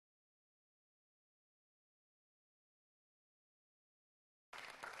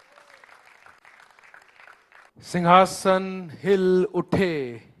सिंहासन हिल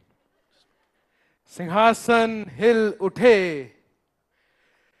उठे, सिंहासन हिल उठे,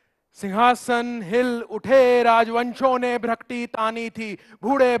 सिंहासन हिल उठे, राजवंशों ने भ्रकटी तानी थी,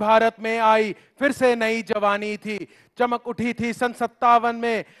 बूढ़े भारत में आई फिर से नई जवानी थी, चमक उठी थी सन 57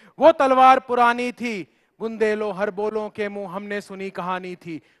 में, वो तलवार पुरानी थी, बुंदेलो हर बोलों के मुंह हमने सुनी कहानी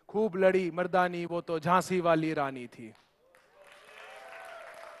थी, खूब लड़ी मर्दानी वो तो झांसी वाली रानी थी.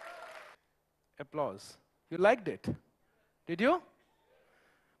 Applause. You liked it, did you?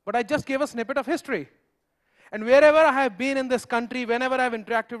 But I just gave a snippet of history. And wherever I have been in this country, whenever I have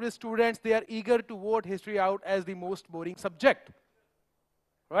interacted with students, they are eager to vote history out as the most boring subject.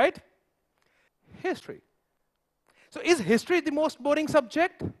 Right? History. So is history the most boring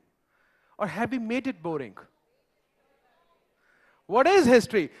subject? Or have we made it boring? What is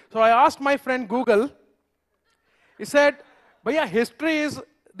history? So I asked my friend Google. He said, Bhaiya, history is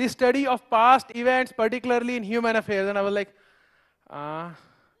the study of past events, particularly in human affairs. And I was like,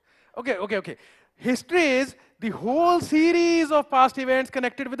 okay. History is the whole series of past events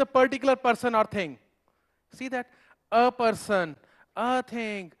connected with a particular person or thing. See that? A person, a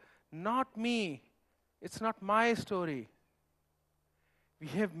thing, not me. It's not my story. We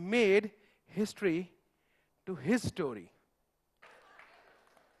have made history to his story.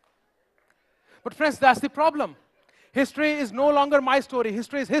 But friends, that's the problem. History is no longer my story.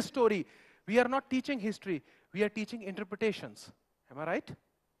 History is his story. We are not teaching history. We are teaching interpretations. Am I right?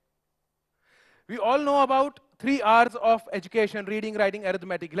 We all know about 3 R's of education: reading, writing,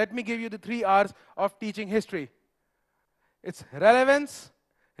 arithmetic. Let me give you the 3 R's of teaching history. It's relevance,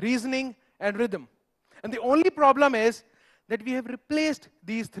 reasoning, and rhythm. And the only problem is that we have replaced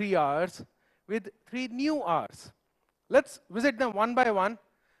these 3 R's with 3 new R's. Let's visit them one by one.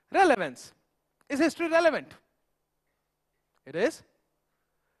 Relevance. Is history relevant? It is.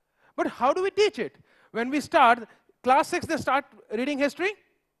 But how do we teach it? When we start, class 6, they start reading history.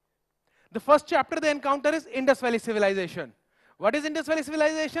 The first chapter they encounter is Indus Valley Civilization. What is Indus Valley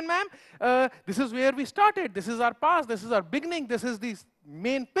Civilization, ma'am? This is where we started. This is our past. This is our beginning. This is the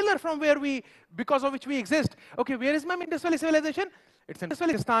main pillar from where we, because of which we exist. Okay, where is, ma'am, Indus Valley Civilization? It's in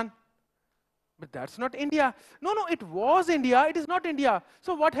Pakistan. But that's not India. No, it was India. It is not India.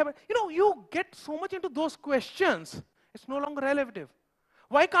 So what happened? You get so much into those questions. It's no longer relevant.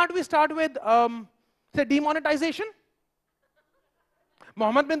 Why can't we start with, say, demonetization?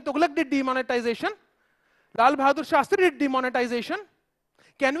 Muhammad bin Tughlaq did demonetization. Lal Bahadur Shastri did demonetization.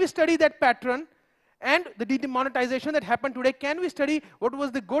 Can we study that pattern and the demonetization that happened today? Can we study what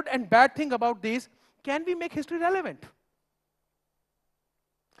was the good and bad thing about these? Can we make history relevant?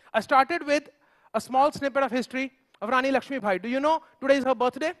 I started with a small snippet of history of Rani Lakshmi Bai. Do you know today is her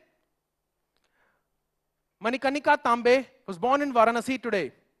birthday? Manikarnika Tambe was born in Varanasi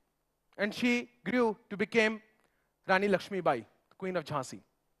today, and she grew to become Rani Lakshmi Bai, Queen of Jhansi.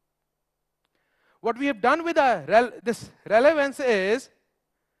 What we have done with this relevance is,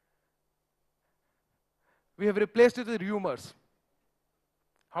 we have replaced it with rumors.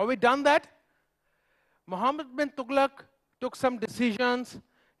 How have we done that? Muhammad bin Tughlaq took some decisions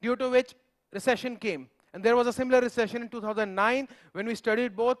due to which recession came. And there was a similar recession in 2009. When we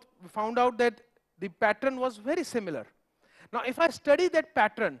studied both, we found out that the pattern was very similar. Now, if I study that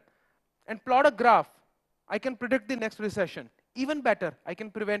pattern and plot a graph, I can predict the next recession. Even better, I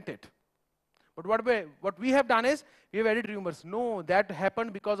can prevent it. But what we have done is, we have added rumors. No, that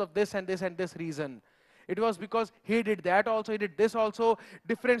happened because of this and this and this reason. It was because he did that also, he did this also.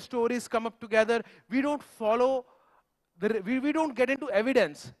 Different stories come up together. We don't follow, we don't get into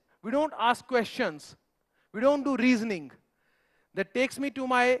evidence. We don't ask questions. We don't do reasoning. That takes me to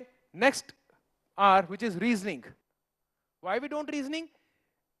my next R, which is reasoning. Why we don't reasoning?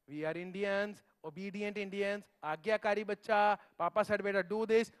 We are Indians, obedient Indians, Agyakari bacha, Papa said better do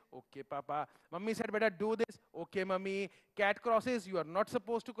this, okay Papa. Mummy said better do this, okay Mummy. Cat crosses, you are not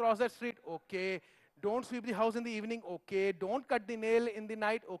supposed to cross that street, okay. Don't sweep the house in the evening, okay. Don't cut the nail in the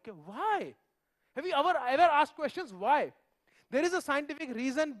night, okay. Why? Have you ever asked questions? Why? There is a scientific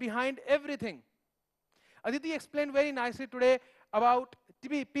reason behind everything. Aditi explained very nicely today about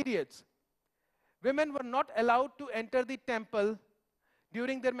periods. Women were not allowed to enter the temple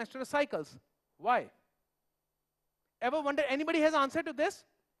during their menstrual cycles. Why? Ever wonder, anybody has answer to this?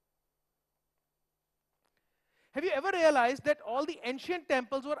 Have you ever realized that all the ancient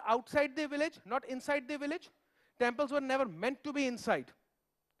temples were outside the village, not inside the village? Temples were never meant to be inside.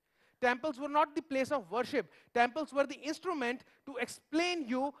 Temples were not the place of worship. Temples were the instrument to explain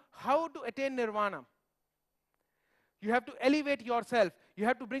you how to attain nirvana. You have to elevate yourself. You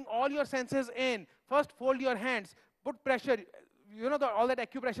have to bring all your senses in. First, fold your hands. Put pressure. You know all that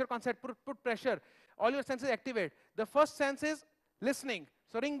acupressure concept. Put pressure. all your senses activate. The first sense is listening.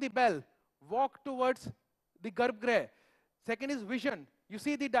 So ring the bell. Walk towards the garbhagriha. Second is vision. You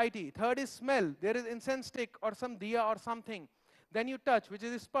see the deity. Third is smell. There is incense stick or some diya or something. Then you touch, which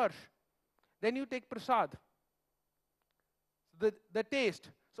is sparsh. Then you take prasad. The taste.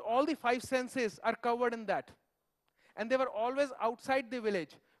 So all the 5 senses are covered in that. And they were always outside the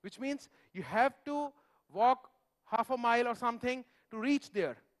village, which means you have to walk half a mile or something to reach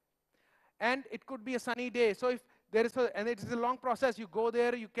there. And it could be a sunny day. So if there is and it is a long process, you go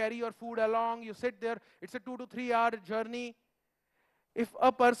there, you carry your food along, you sit there. It's a 2 to 3 hour journey. If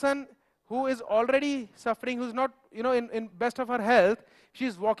a person who is already suffering, who's not, in best of her health,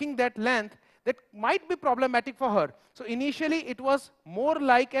 she's walking that length, that might be problematic for her. So initially, it was more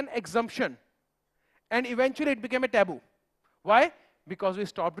like an exemption. And eventually, it became a taboo. Why? Because we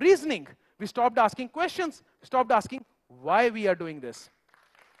stopped reasoning. We stopped asking questions. We stopped asking why we are doing this.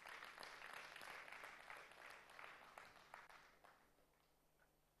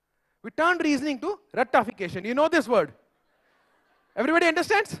 We turned reasoning to rectification. You know this word? Everybody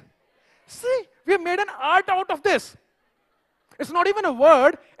understands? See, we have made an art out of this. It's not even a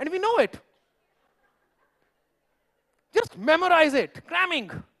word, and we know it. Just memorize it.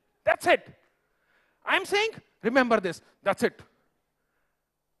 Cramming. That's it. I'm saying, remember this. That's it.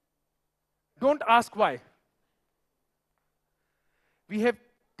 Don't ask why. We have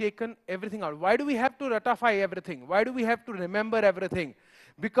taken everything out. Why do we have to ratify everything? Why do we have to remember everything?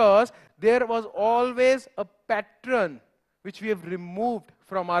 Because there was always a pattern which we have removed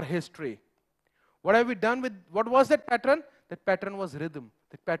from our history. What have we done with, what was that pattern? That pattern was rhythm.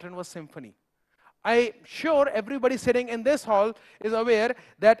 That pattern was symphony. I'm sure everybody sitting in this hall is aware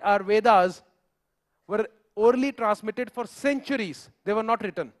that our Vedas were orally transmitted for centuries. They were not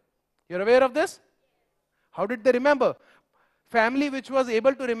written. You're aware of this? How did they remember? Family which was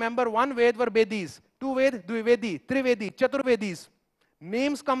able to remember one Ved were Vedis, 2 Ved, Dvivedi, 3 Vedi, Chaturvedis.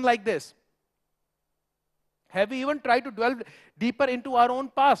 Names come like this. Have we even tried to delve deeper into our own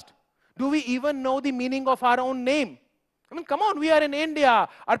past? Do we even know the meaning of our own name? I mean, come on, we are in India.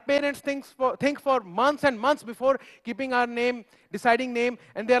 Our parents think for months and months before keeping our name, deciding name,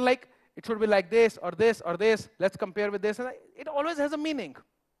 and they're like, it should be like this or this or this. Let's compare with this. And it always has a meaning.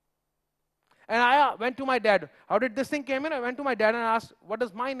 And I went to my dad. How did this thing came in? I went to my dad and asked, what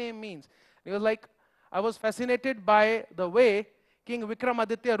does my name mean? He was like, I was fascinated by the way King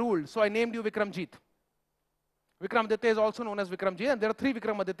Vikramaditya ruled, so I named you Vikramjit. Vikramaditya is also known as Vikramjit, and there are 3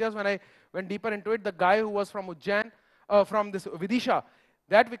 Vikramadityas. When I went deeper into it, the guy who was from Ujjain, from this Vidisha,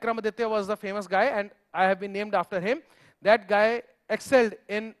 that Vikramaditya was the famous guy, and I have been named after him. That guy excelled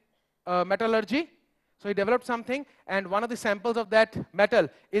in metallurgy, so he developed something, and one of the samples of that metal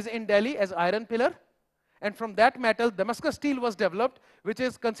is in Delhi as iron pillar. And from that metal, Damascus steel was developed, which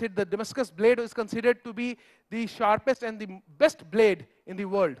is considered, the Damascus blade is considered to be the sharpest and the best blade in the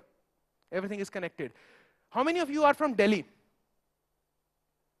world. Everything is connected. How many of you are from Delhi?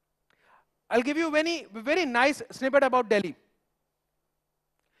 I'll give you a very nice snippet about Delhi.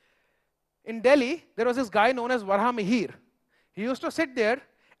 In Delhi, there was this guy known as Varha Mihir. He used to sit there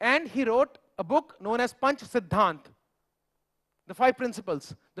and he wrote a book known as Panch Siddhant, the 5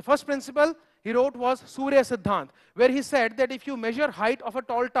 principles. The first principle he wrote was Surya Siddhant, where he said that if you measure height of a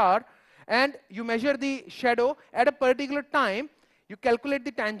tall tower and you measure the shadow at a particular time, you calculate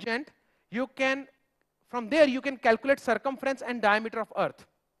the tangent, from there you can calculate circumference and diameter of Earth.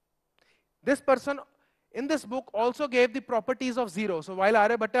 This person in this book also gave the properties of zero. So while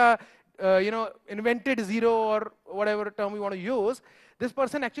Aryabhatta invented zero or whatever term you want to use, this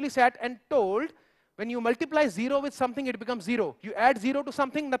person actually sat and told, when you multiply zero with something, it becomes zero. You add zero to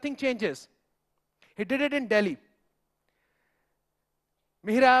something, nothing changes. He did it in Delhi.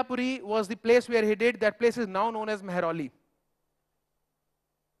 Mihirapuri was the place where he did. That place is now known as Mehrauli.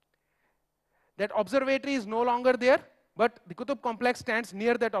 That observatory is no longer there, but the Qutub complex stands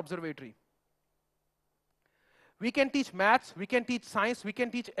near that observatory. We can teach maths, we can teach science, we can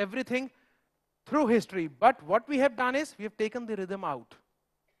teach everything through history. But what we have done is, we have taken the rhythm out.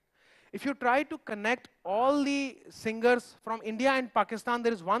 If you try to connect all the singers from India and Pakistan,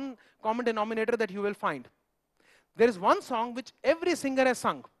 there is one common denominator that you will find. There is one song which every singer has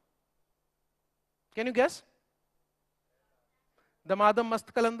sung. Can you guess? Damadam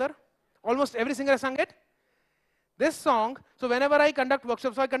Mast Kalandar. Almost every singer has sung it. This song, so whenever I conduct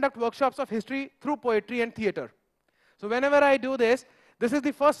workshops, so I conduct workshops of history through poetry and theater. So whenever I do this, this is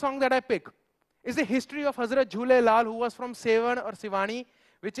the first song that I pick. It's the history of Hazrat Jhule Lal, who was from Sevan or Sivani,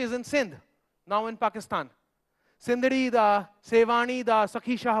 which is in Sindh, now in Pakistan. Sindri da, Sevani da,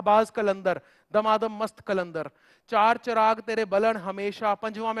 Sakhi Shahbaz Kalandar, Damadam Mast Kalandar. Char Chirag tere balan hamesha,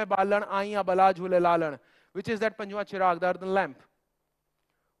 Panjwa mein balan aiya bala jhule lalan. Which is that Panjwa Chirag, the earthen lamp?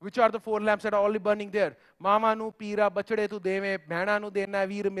 Which are the 4 lamps that are already burning there? Mama nu pira, bachade tu deve, bhena nu dena,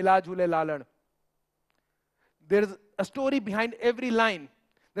 veer mila jhule lalan. There is a story behind every line.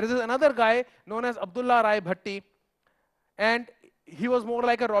 There is another guy known as Abdullah Rai Bhatti, and he was more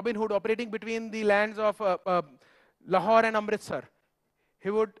like a Robin Hood operating between the lands of Lahore and Amritsar.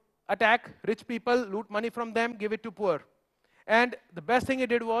 He would attack rich people, loot money from them, give it to poor. And the best thing he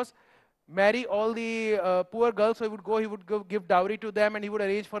did was marry all the poor girls. So he would give dowry to them, and he would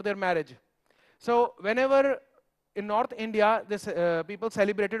arrange for their marriage. So whenever in North India, this people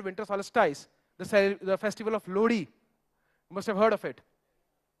celebrated winter solstice, the festival of Lodi, you must have heard of it.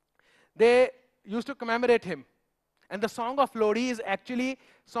 They used to commemorate him. And the song of Lodi is actually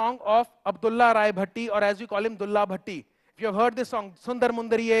song of Abdullah Rai Bhatti, or as we call him, Dulla Bhatti. If you have heard this song, Sundar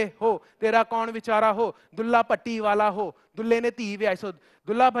Mundariye ho, Tera kaun vichara ho, Dulla Patti wala ho, Dulle ne tiive. So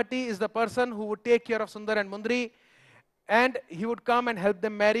Dulla Bhatti is the person who would take care of Sundar and Mundari, and he would come and help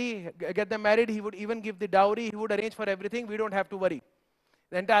them get them married. He would even give the dowry. He would arrange for everything. We don't have to worry.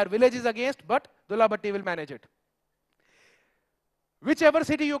 The entire village is against, but Dulla Bhatti will manage it. Whichever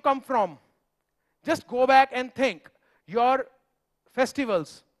city you come from, just go back and think. Your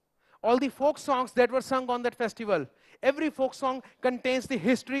festivals, all the folk songs that were sung on that festival, every folk song contains the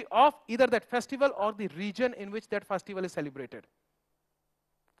history of either that festival or the region in which that festival is celebrated.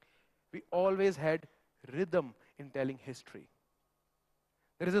 We always had rhythm in telling history.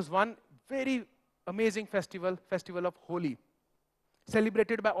 There is this one very amazing festival of Holi,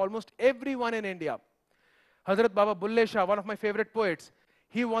 celebrated by almost everyone in India. Hazrat Baba Bulle Shah, one of my favorite poets,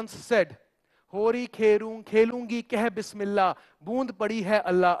 he once said, Hori khelungi keh bismillah, boond padi hai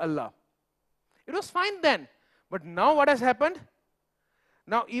Allah Allah. It was fine then, but now what has happened?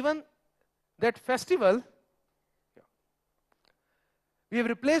 Now even that festival, we have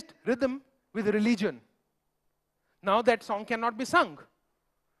replaced rhythm with religion. Now that song cannot be sung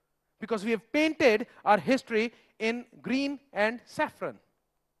because we have painted our history in green and saffron.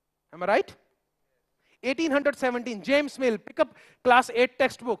 Am I right? 1817, James Mill, pick up class 8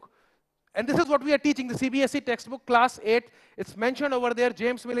 textbook. And this is what we are teaching, the CBSE textbook, class 8. It's mentioned over there.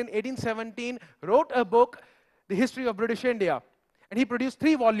 James Mill in 1817 wrote a book, The History of British India. And he produced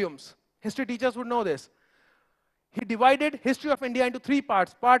 3 volumes. History teachers would know this. He divided history of India into 3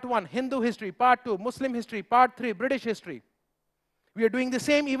 parts. Part 1, Hindu history. Part 2, Muslim history. Part 3, British history. We are doing the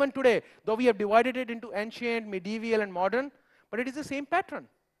same even today, though we have divided it into ancient, medieval, and modern, but it is the same pattern.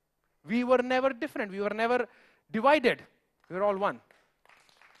 We were never different. We were never divided. We were all one.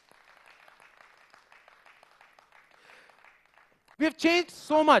 We have changed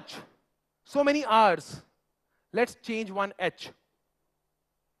so much, so many R's. Let's change one H.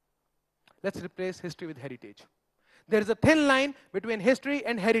 Let's replace history with heritage. There is a thin line between history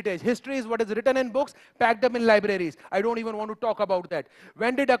and heritage. History is what is written in books, packed up in libraries. I don't even want to talk about that.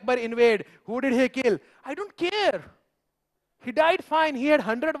 When did Akbar invade? Who did he kill? I don't care. He died fine. He had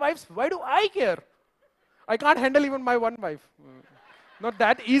 100 wives. Why do I care? I can't handle even my one wife. Not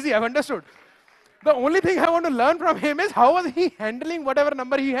that easy, I've understood. The only thing I want to learn from him is how was he handling whatever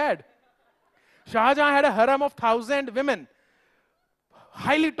number he had. Shah Jahan had a harem of 1,000 women,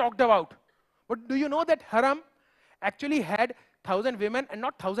 highly talked about. But do you know that harem actually had 1,000 women and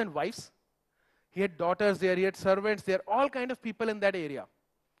not 1,000 wives? He had daughters there, he had servants there, all kind of people in that area.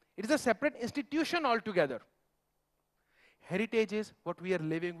 It is a separate institution altogether. Heritage is what we are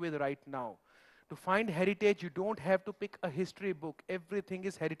living with right now. To find heritage, you don't have to pick a history book. Everything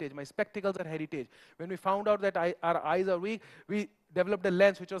is heritage. My spectacles are heritage. When we found out that our eyes are weak, we developed a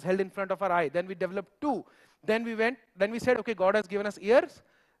lens which was held in front of our eye. Then we developed 2. Then we said, okay, God has given us ears.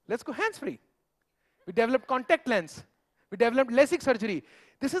 Let's go hands-free. We developed contact lens. We developed LASIK surgery.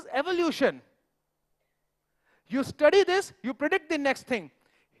 This is evolution. You study this, you predict the next thing.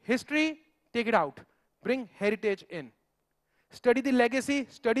 History, take it out. Bring heritage in. Study the legacy,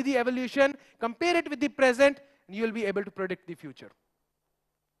 study the evolution, compare it with the present, and you will be able to predict the future.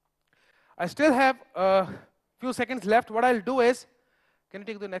 I still have a few seconds left. What I'll do is, can you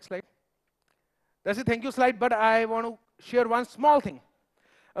take the next slide? That's a thank you slide, but I want to share one small thing.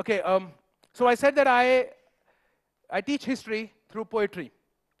 Okay, so I said that I teach history through poetry,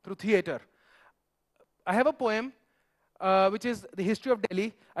 through theater. I have a poem which is the history of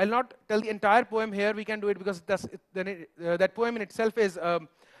Delhi. I'll not tell the entire poem here. We can do it because that poem in itself is a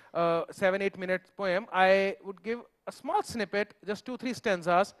 7-8 minute poem. I would give a small snippet, just 2-3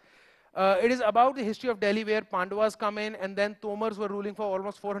 stanzas. It is about the history of Delhi where Pandavas come in, and then Tomars were ruling for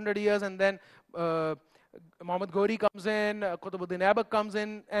almost 400 years, and then Muhammad Ghori comes in, Qutbuddin Aibak comes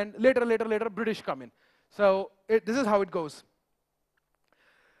in, and later, British come in. So this is how it goes.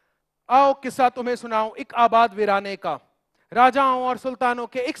 आओ किस्सा तुम्हें सुनाऊं एक आबाद वीराने का, राजाओं और सुल्तानों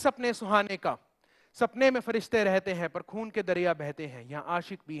के एक सपने सुहाने का। सपने में फरिश्ते रहते हैं पर खून के दरिया बहते हैं, यहाँ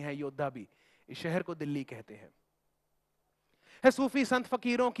आशिक भी हैं योद्धा भी, इस शहर को दिल्ली कहते हैं। है सूफी संत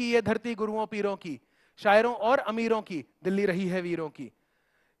फकीरों की ये धरती, गुरुओं पीरों की, शायरों और अमीरों की, दिल्ली रही है वीरों की।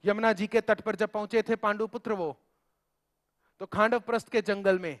 यमुना जी के तट पर जब पहुंचे थे पांडु पुत्र वो, तो खांडव प्रस्थ के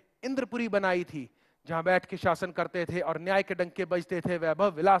जंगल में इंद्रपुरी बनाई थी, जहां बैठ के शासन करते थे और न्याय के डंके बजते थे,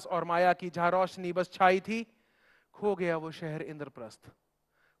 वैभव विलास और माया की जहां रोशनी बस छाई थी। खो गया वो शहर इंद्रप्रस्थ,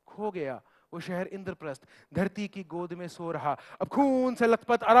 खो गया वो शहर इंद्रप्रस्थ, धरती की गोद में सो रहा। अब खून से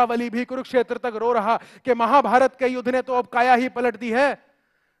लथपथ अरावली भी कुरुक्षेत्र तक रो रहा कि महाभारत के युद्ध ने तो अब काया ही पलट दी है।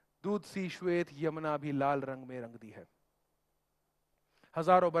 दूध सी श्वेत यमुना भी लाल रंग में रंग दी है।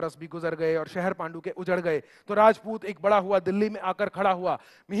 हजारों बरस भी गुजर गए और शहर पांडु के उजड़ गए, तो राजपूत एक बड़ा हुआ दिल्ली में आकर खड़ा हुआ।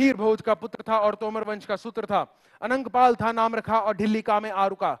 मिहिर भोज का पुत्र था और तोमर वंश का सूत्र था, अनंगपाल था नाम रखा और ढिल्लिका में आ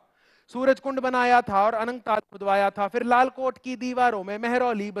रुका। सूरज कुंड बनाया था और अनंग ताल खुदवाया था, फिर लालकोट की दीवारों में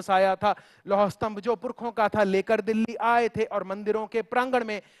मेहरौली बसाया था। लौह स्तंभ जो पुरखों का था लेकर दिल्ली आए थे और मंदिरों के प्रांगण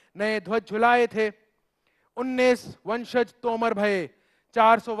में नए ध्वज झुलाए थे। 19 वंशज तोमर भये,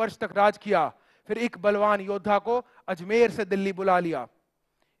 400 वर्ष तक राज किया, फिर एक बलवान योद्धा को अजमेर से दिल्ली बुला लिया।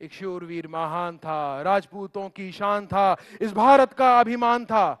 एक शूरवीर महान था, राजपूतों की शान था, इस भारत का अभिमान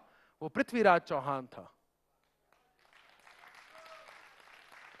था, वो पृथ्वीराज चौहान था।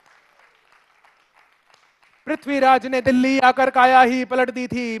 पृथ्वीराज ने दिल्ली आकर काया ही पलट दी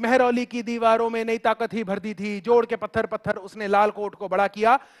थी, मेहरौली की दीवारों में नई ताकत ही भर दी थी। जोड़ के पत्थर पत्थर उसने लाल कोट को बड़ा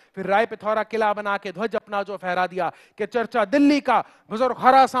किया, फिर राय पिथौरा किला बना के ध्वज अपना जो फहरा दिया कि चर्चा दिल्ली का बुजुर्ग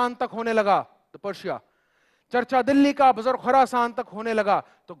खरासान तक होने लगा। तो पर्शिया चर्चा दिल्ली का बुजुर्ग खरासान तक होने लगा,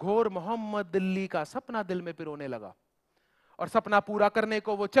 तो घोर मोहम्मद दिल्ली का सपना दिल में पिरोने लगा। और सपना पूरा करने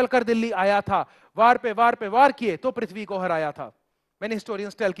को वो चलकर दिल्ली आया था, वार पे वार किए तो पृथ्वी को हराया था। मैंने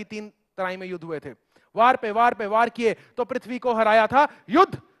हिस्टोरियंस टेल की 3 तराई में युद्ध हुए थे, वार पे वार किए तो पृथ्वी को हराया था।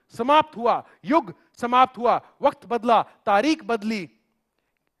 युद्ध समाप्त हुआ, युग समाप्त हुआ, वक्त बदला तारीख बदली,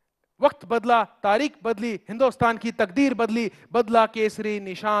 वक्त बदला तारीख बदली, हिंदुस्तान की तकदीर बदली, बदला केसरी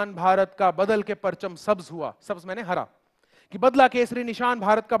निशान भारत का बदल के परचम सब्ज हुआ। सब्ज मैंने हरा, कि बदला केसरी निशान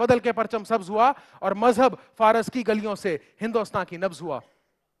भारत का बदल के परचम सब्ज हुआ और मजहब फारस की गलियों से हिंदुस्तान की नब्ज हुआ।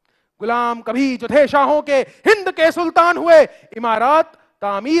 गुलाम कभी जो थे शाहों के हिंद के सुल्तान हुए, इमारत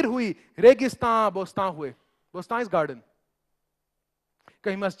तामीर हुई, रेगिस्तान बोस्तान हुए। बोस्तान इज गार्डन,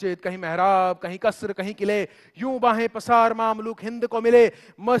 कहीं मस्जिद, कहीं मेहराब, कहीं कसर, कहीं किले, यूं बाहें पसार मामलूक हिंद को मिले।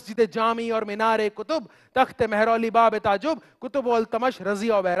 मस्जिद जामी और मीनारे कुतुब, तख्त मेहरौली बाब ताजुब, कुतुब अल तमश रजी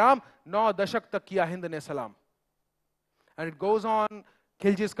और बहराम, 9 दशक तक किया हिंद ने सलाम। And it goes on,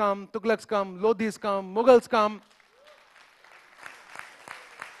 खिलजिस come, Tughlaqs come, Lodhis come, Mughals come.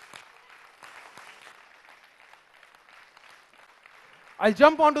 I'll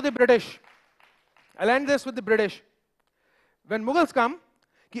jump onto the British. I'll end this with the British. When Mughals come,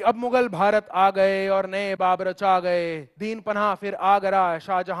 कि अब मुगल भारत आ गए और नए बाबर रचा गए, दीन पनाह फिर आगरा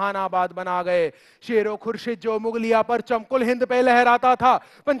शाहजहानाबाद बना गए। शेरो खुर्शीद जो मुगलिया पर चमकुल हिंद पे लहराता था,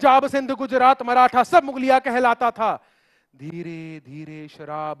 पंजाब सिंध गुजरात मराठा सब मुगलिया कहलाता था। धीरे धीरे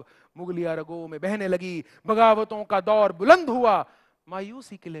शराब मुगलिया रगों में बहने लगी, बगावतों का दौर बुलंद हुआ,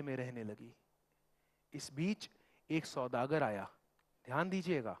 मायूसी किले में रहने लगी। इस बीच एक सौदागर आया, ध्यान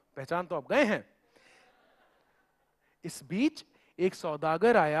दीजिएगा, पहचान तो आप गए हैं। इस बीच एक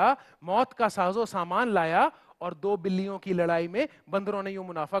सौदागर आया, मौत का साजो सामान लाया और 2 बिल्लियों की लड़ाई में बंदरों ने यूं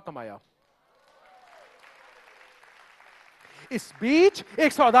मुनाफा कमाया। इस बीच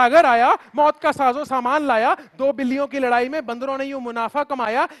एक सौदागर आया, मौत का साजो सामान लाया, 2 बिल्लियों की लड़ाई में बंदरों ने यूं मुनाफा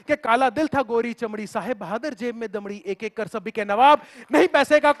कमाया कि काला दिल था गोरी चमड़ी, साहेब बहादुर जेब में दमड़ी, एक एक कर सब बिके नवाब, नहीं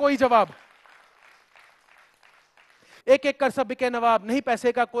पैसे का कोई जवाब। एक एक कर सब बिके नवाब, नहीं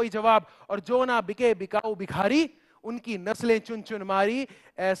पैसे का कोई जवाब, और जो ना बिके बिकाऊ भिखारी, उनकी नस्लें चुन चुन मारी,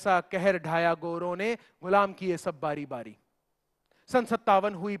 ऐसा कहर ढाया गोरों ने, गुलाम किए सब बारी बारी। सन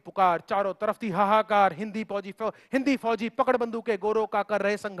 57 हुई पुकार, चारों तरफ थी हाहाकार, हिंदी फौजी पकड़ बंदूकें गोरों का कर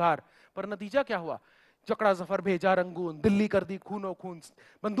रहे संघार। पर नतीजा क्या हुआ? चकड़ा जफर भेजा रंगून, दिल्ली कर दी खूनो खून,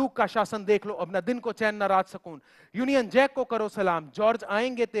 बंदूक का शासन देख लो अब, न दिन को चैन न रात सकून। यूनियन जैक को करो सलाम, जॉर्ज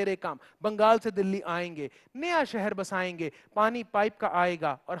आएंगे तेरे काम, बंगाल से दिल्ली आएंगे, नया शहर बसाएंगे, पानी पाइप का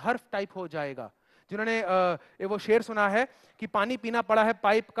आएगा और हर्फ टाइप हो जाएगा। जिन्होंने वो शेर सुना है कि पानी पीना पड़ा है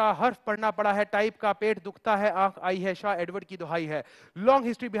पाइप का, हर्फ पढ़ना पड़ा है टाइप का, पेट दुखता है आंख आई है, शाह एडवर्ड की दुहाई है। Long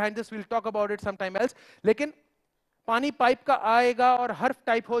history behind this, will talk about it some time else. लेकिन पानी पाइप का आएगा और हर्फ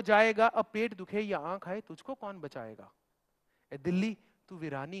टाइप हो जाएगा, अब पेट दुखे या आंख आए तुझको कौन बचाएगा। ए दिल्ली तू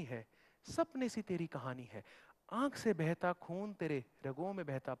वीरानी है, सपने सी तेरी कहानी है, आंख से बहता खून तेरे रगों में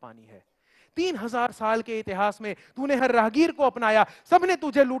बहता पानी है। 3000 साल के इतिहास में तूने हर राहगीर को अपनाया, सबने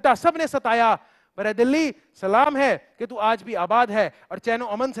तुझे लूटा, सबने सताया। बरे दिल्ली सलाम है कि तू आज भी आबाद है और चैनो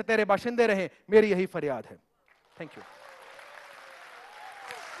अमन से तेरे बाशिंदे रहे, मेरी यही फरियाद है। Thank you.